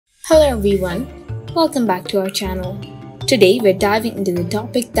Hello everyone, welcome back to our channel. Today we're diving into the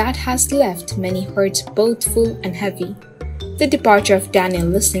topic that has left many hearts both full and heavy. The departure of Daniel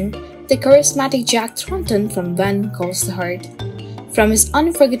Lissing, the charismatic Jack Thornton from One Calls the Heart. From his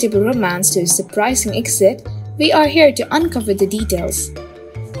unforgettable romance to his surprising exit, we are here to uncover the details.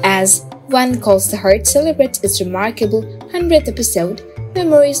 As One Calls the Heart celebrates its remarkable 100th episode,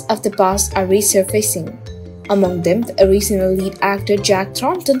 memories of the past are resurfacing. Among them, the original lead actor Jack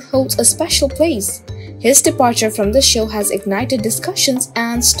Thornton holds a special place. His departure from the show has ignited discussions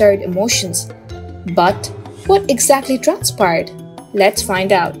and stirred emotions. But what exactly transpired? Let's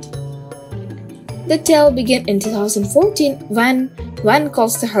find out. The tale began in 2014 when One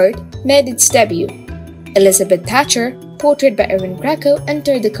Calls the Heart made its debut. Elizabeth Thatcher, portrayed by Erin Krakow,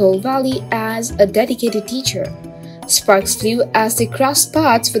 entered the Coal Valley as a dedicated teacher. Sparks flew as they crossed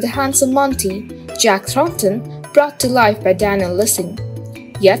paths with the handsome Mountie, Jack Thornton, brought to life by Daniel Lissing.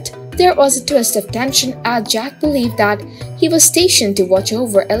 Yet, there was a twist of tension as Jack believed that he was stationed to watch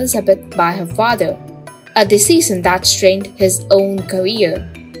over Elizabeth by her father, a decision that strained his own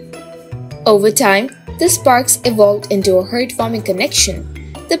career. Over time, the sparks evolved into a heart-warming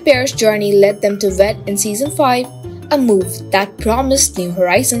connection. The pair's journey led them to wed in Season 5, a move that promised new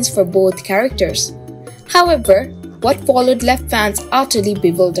horizons for both characters. However, what followed left fans utterly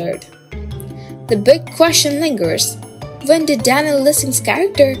bewildered. The big question lingers. When did Daniel Lissing's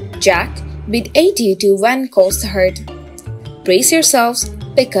character, Jack, beat 80 to One Calls the Heart? Brace yourselves,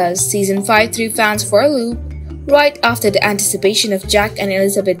 because Season 5 threw fans for a loop. Right after the anticipation of Jack and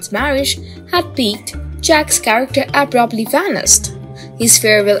Elizabeth's marriage had peaked, Jack's character abruptly vanished. His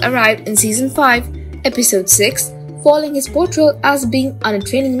farewell arrived in Season 5, Episode 6, following his portrayal as being on a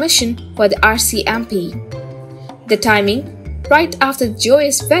training mission for the RCMP. The timing, right after the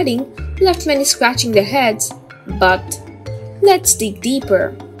joyous wedding, left many scratching their heads, but let's dig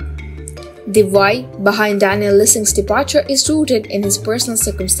deeper. The why behind Daniel Lissing's departure is rooted in his personal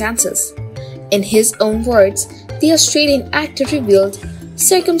circumstances. In his own words, the Australian actor revealed,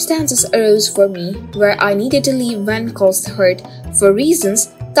 "Circumstances arose for me where I needed to leave One Calls the Heart for reasons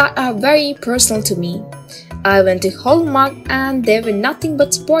that are very personal to me. I went to Hallmark and they were nothing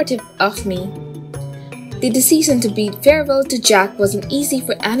but supportive of me." The decision to bid farewell to Jack wasn't easy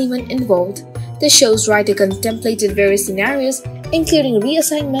for anyone involved. The show's writer contemplated various scenarios, including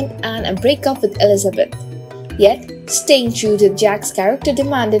reassignment and a breakup with Elizabeth. Yet, staying true to Jack's character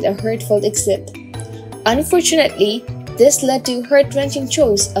demanded a heartfelt exit. Unfortunately, this led to a heart-wrenching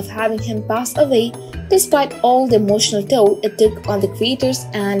choice of having him pass away despite all the emotional toll it took on the creators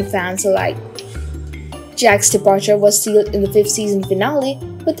and fans alike. Jack's departure was sealed in the 5th season finale,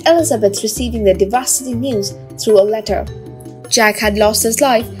 with Elizabeth receiving the devastating news through a letter. Jack had lost his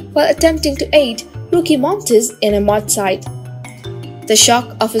life while attempting to aid rookie Mountie in a mud site. The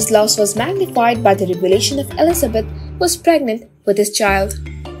shock of his loss was magnified by the revelation of Elizabeth was pregnant with his child.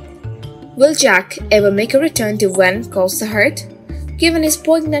 Will Jack ever make a return to One Calls the Heart? Given his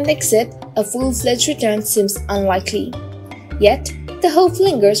poignant exit, a full-fledged return seems unlikely. Yet, the hope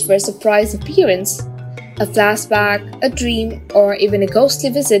lingers for a surprise appearance. A flashback, a dream, or even a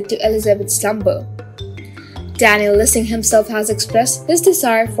ghostly visit to Elizabeth's slumber. Daniel Lissing himself has expressed his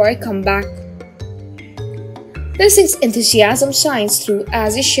desire for a comeback. Lissing's enthusiasm shines through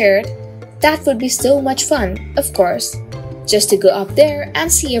as he shared, "That would be so much fun, of course, just to go up there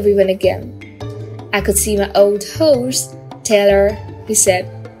and see everyone again. I could see my old horse, Taylor," he said,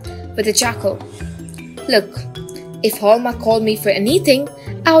 with a chuckle. "Look, if Hallmark called me for anything,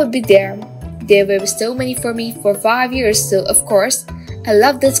 I would be there. There were so many for me for 5 years, so of course, I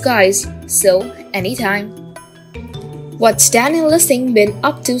love those guys, so anytime." What's Daniel Lissing been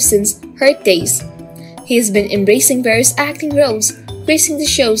up to since Hurt Days? He has been embracing various acting roles, gracing the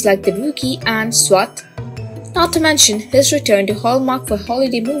shows like The Rookie and SWAT, not to mention his return to Hallmark for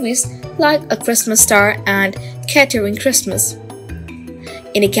holiday movies like A Christmas Star and Catering Christmas.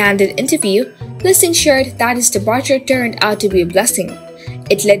 In a candid interview, Lissing shared that his departure turned out to be a blessing.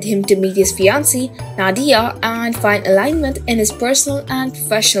 It led him to meet his fiancée, Nadia, and find alignment in his personal and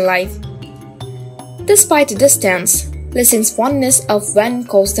professional life. Despite the distance, Lissing's fondness of One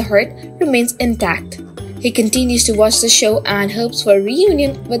Calls the Heart remains intact. He continues to watch the show and hopes for a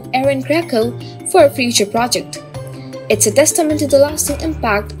reunion with Erin Krakow for a future project. It's a testament to the lasting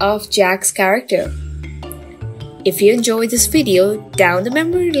impact of Jack's character. If you enjoyed this video down the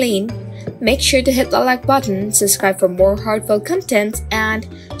memory lane, make sure to hit the like button, subscribe for more heartfelt content, and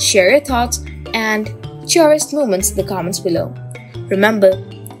share your thoughts and cherished moments in the comments below. Remember,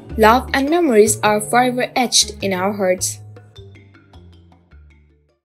 love and memories are forever etched in our hearts.